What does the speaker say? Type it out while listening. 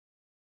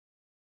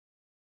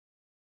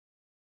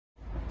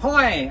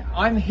Hi,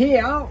 I'm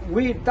here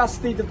with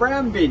Dusty the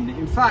brown bin.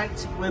 In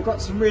fact, we've got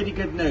some really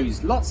good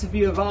news. Lots of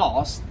you have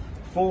asked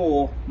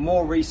for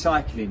more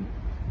recycling.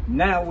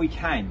 Now we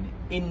can,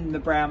 in the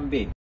brown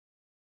bin.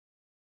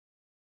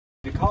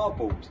 The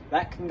cardboard,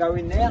 that can go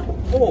in there,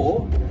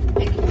 or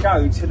it can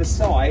go to the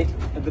side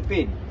of the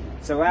bin,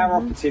 so our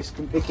operatives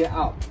can pick it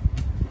up.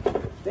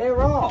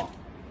 There are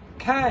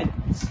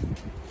cans,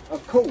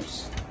 of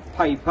course,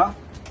 paper,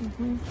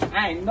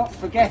 and not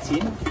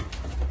forgetting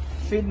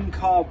thin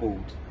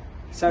cardboard.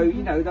 So,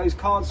 you know, those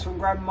cards from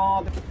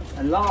Grandma.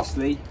 And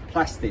lastly,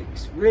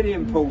 plastics, really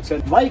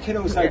important. They can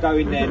also go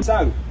in there.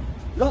 So,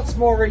 lots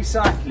more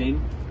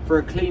recycling for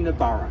a cleaner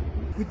borough.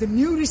 With the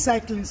new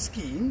recycling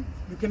scheme,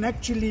 you can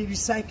actually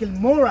recycle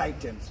more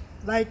items,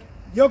 like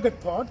yogurt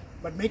pod,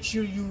 but make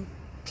sure you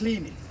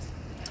clean it.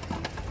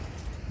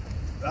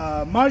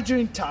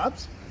 Margarine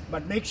tubs,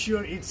 but make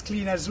sure it's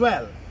clean as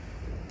well.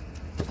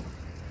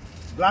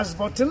 Glass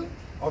bottle,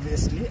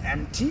 obviously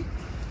empty.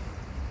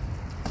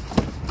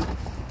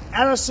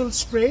 Aerosol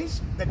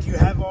sprays that you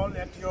have all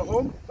at your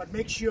home, but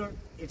make sure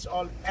it's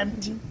all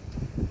empty.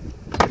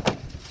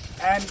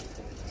 And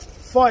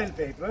foil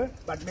paper,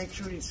 but make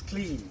sure it's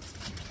clean.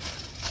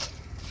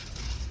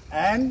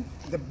 And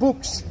the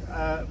books,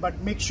 but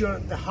make sure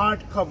the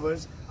hard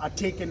covers are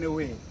taken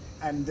away,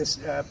 and this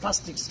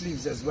plastic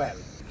sleeves as well.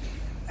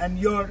 And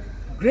your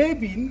grey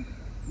bin,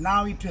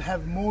 now it to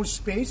have more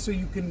space, so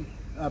you can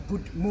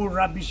put more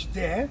rubbish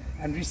there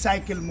and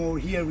recycle more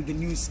here with the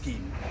new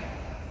scheme.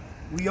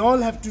 We all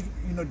have to,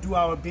 do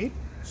our bit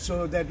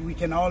so that we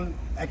can all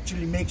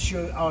actually make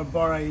sure our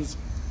borough is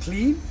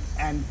clean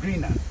and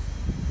greener.